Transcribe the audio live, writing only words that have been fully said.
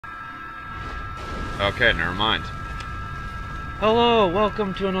Okay, never mind. Hello,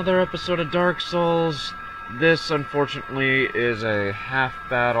 welcome to another episode of Dark Souls. This, unfortunately, is a half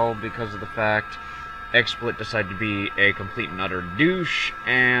battle because of the fact XSplit decided to be a complete and utter douche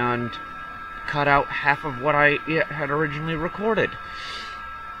and cut out half of what I had originally recorded.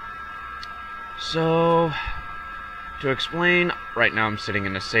 So, to explain, right now I'm sitting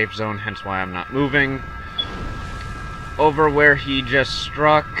in a safe zone, hence why I'm not moving. Over where he just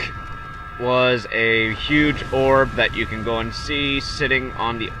struck was a huge orb that you can go and see sitting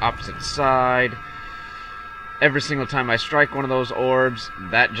on the opposite side. Every single time I strike one of those orbs,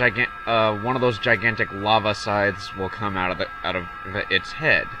 that one of those gigantic lava scythes will come out of its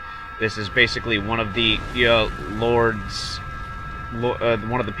head. This is basically one of the lords,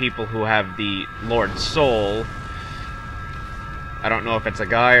 one of the people who have the Lord's Soul. I don't know if it's a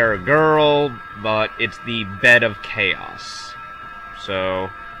guy or a girl, but it's the Bed of Chaos. So,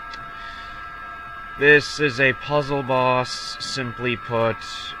 this is a puzzle boss, simply put,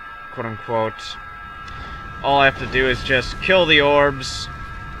 quote-unquote. All I have to do is just kill the orbs,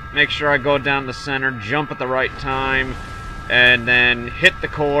 make sure I go down the center, jump at the right time, and then hit the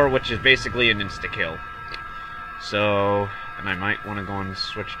core, which is basically an insta-kill. So, and I might want to go and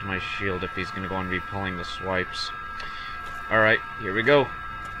switch to my shield if he's going to go and be pulling the swipes. Alright, here we go.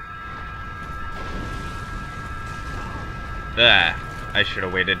 I should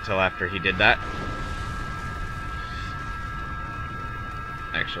have waited till after he did that.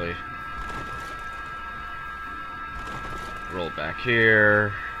 Actually, roll back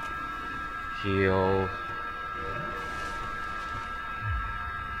here, heal.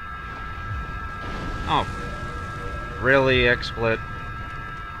 Oh, really, XSplit?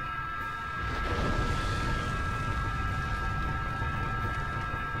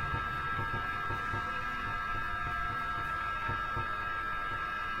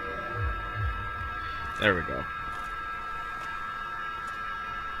 There we go.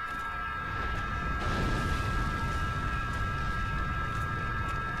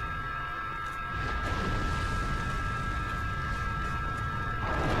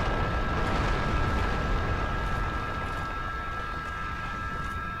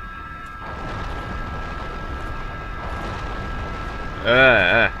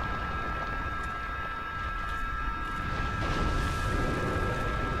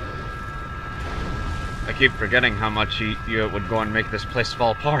 I keep forgetting how much you would go and make this place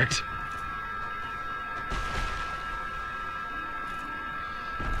fall apart.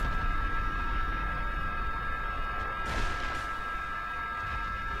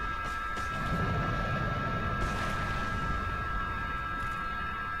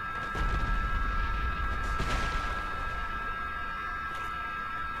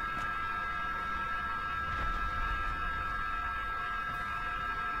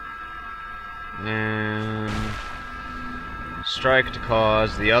 And strike to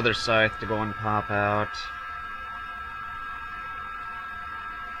cause the other scythe to go and pop out.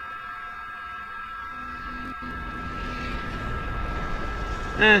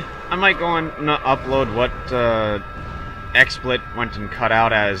 I might go and upload what XSplit went and cut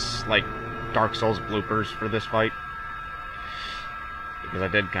out as, like, Dark Souls bloopers for this fight. Because I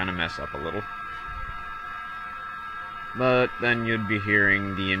did kind of mess up a little. But then you'd be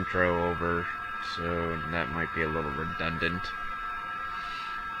hearing the intro over, so that might be a little redundant.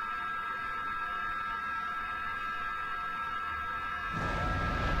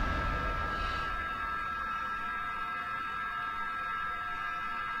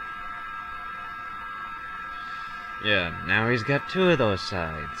 Yeah, now he's got two of those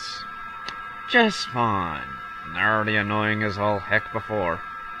sides. Just fine. They're already annoying as all heck before.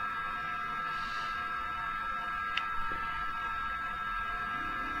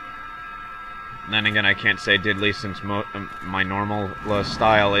 Then again, I can't say diddly since my normal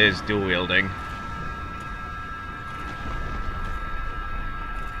style is dual wielding.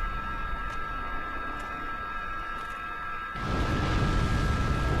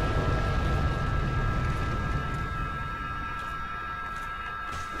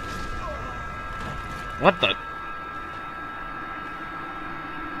 What the?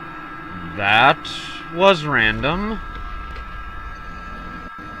 That was random.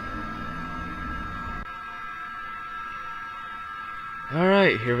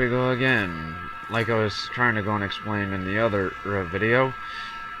 Alright, here we go again. Like I was trying to go and explain in the other video,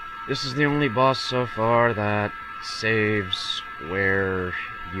 this is the only boss so far that saves where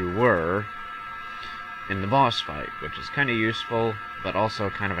you were in the boss fight, which is kind of useful, but also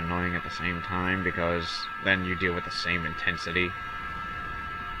kind of annoying at the same time, because then you deal with the same intensity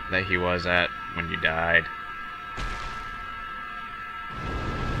that he was at when you died.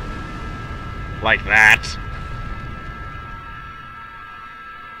 Like that.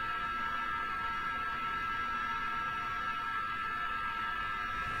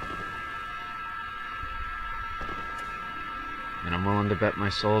 And I'm willing to bet my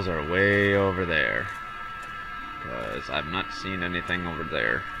souls are way over there. Because I've not seen anything over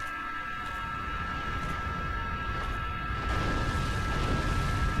there.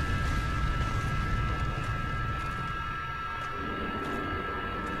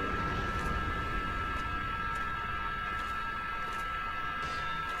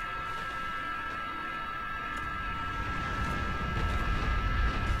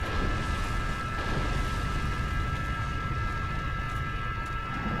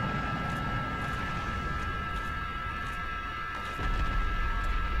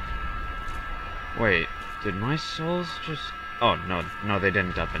 Wait, did my souls just... Oh, no, they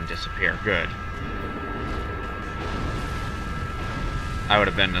didn't up and disappear. Good. I would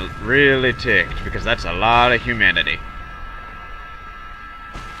have been really ticked, because that's a lot of humanity.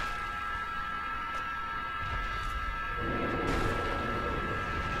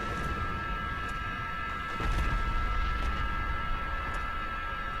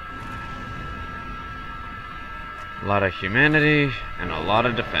 A lot of humanity, and a lot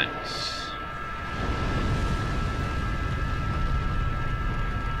of defense.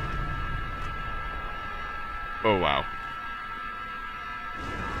 Oh, wow.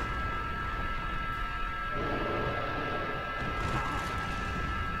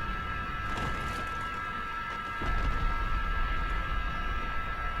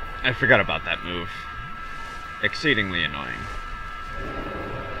 I forgot about that move. Exceedingly annoying.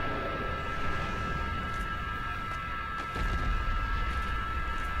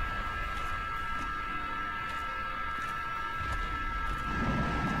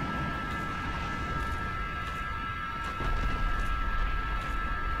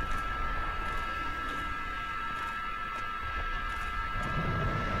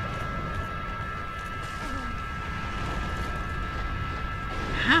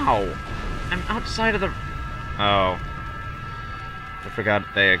 How? I'm outside of the... Oh. I forgot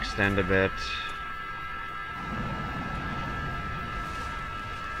they extend a bit.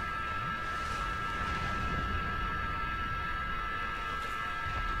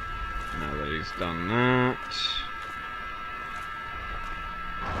 Now that he's done that...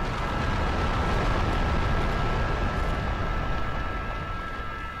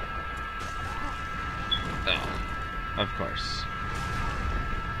 Oh. Of course.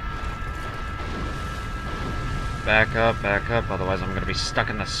 Back up, otherwise I'm going to be stuck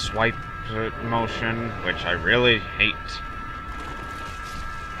in the swipe motion, which I really hate.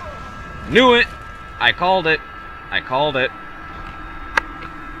 Knew it! I called it. I called it.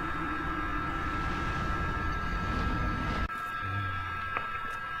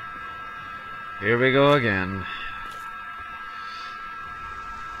 Here we go again.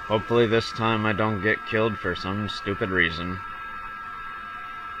 Hopefully this time I don't get killed for some stupid reason.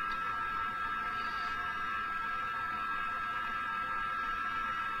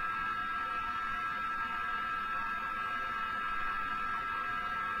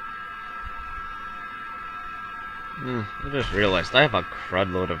 I just realized I have a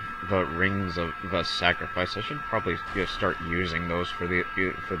crud load of rings of sacrifice. I should probably just start using those for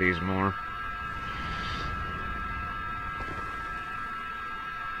these more.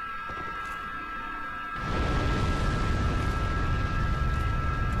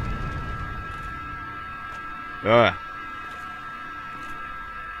 Ugh.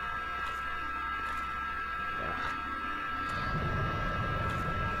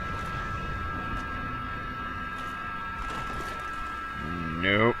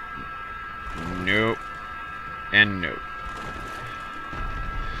 Nope. Nope. And nope.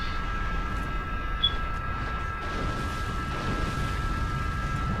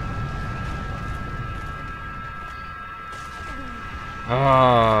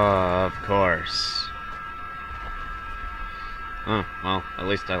 Ah, of course. Oh, well, at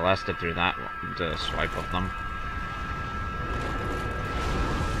least I lasted through that swipe of them.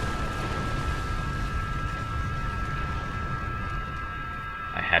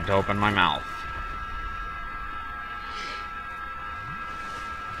 I had to open my mouth.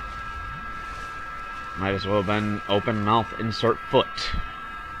 Might as well have been open mouth, insert foot.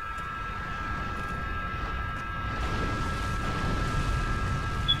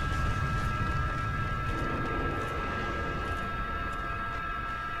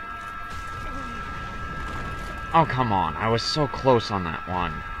 Oh, come on. I was so close on that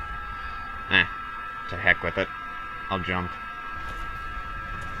one. To heck with it. I'll jump.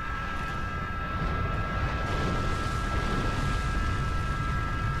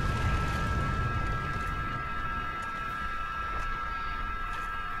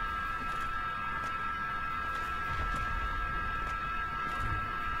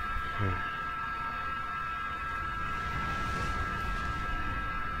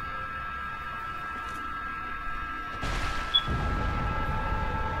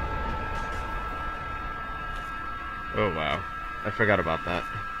 Oh, wow. I forgot about that.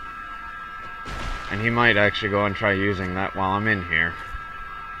 And he might actually go and try using that while I'm in here.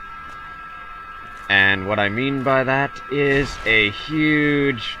 And what I mean by that is a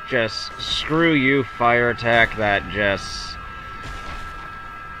huge, just screw you fire attack that just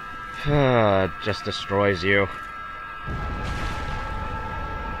destroys you.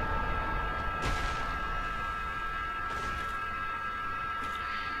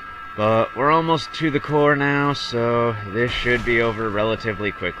 But we're almost to the core now, so this should be over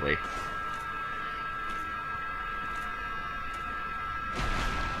relatively quickly.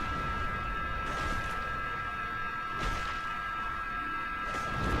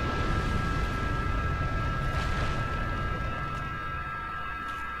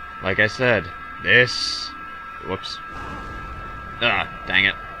 Like I said, this... Whoops. Ah, dang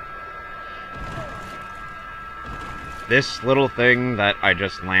it. This little thing that I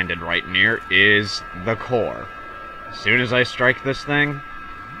just landed right near is the core. As soon as I strike this thing,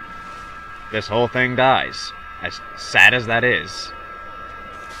 this whole thing dies. As sad as that is.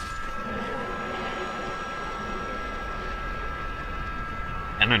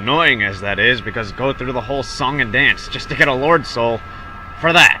 And annoying as that is, because go through the whole song and dance just to get a Lord Soul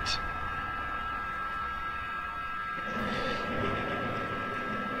for that.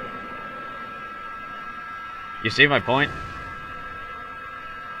 You see my point?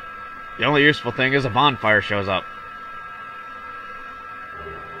 The only useful thing is a bonfire shows up.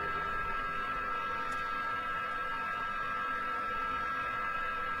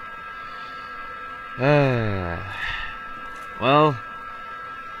 Well,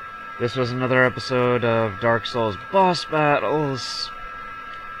 this was another episode of Dark Souls boss battles.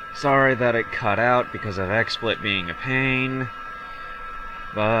 Sorry that it cut out because of XSplit being a pain.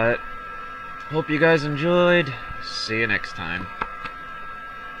 But hope you guys enjoyed. See you next time.